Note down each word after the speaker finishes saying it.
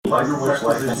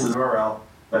license URL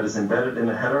that is embedded in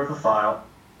the header of the file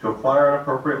to acquire an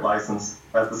appropriate license,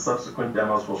 as the subsequent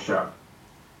demos will show.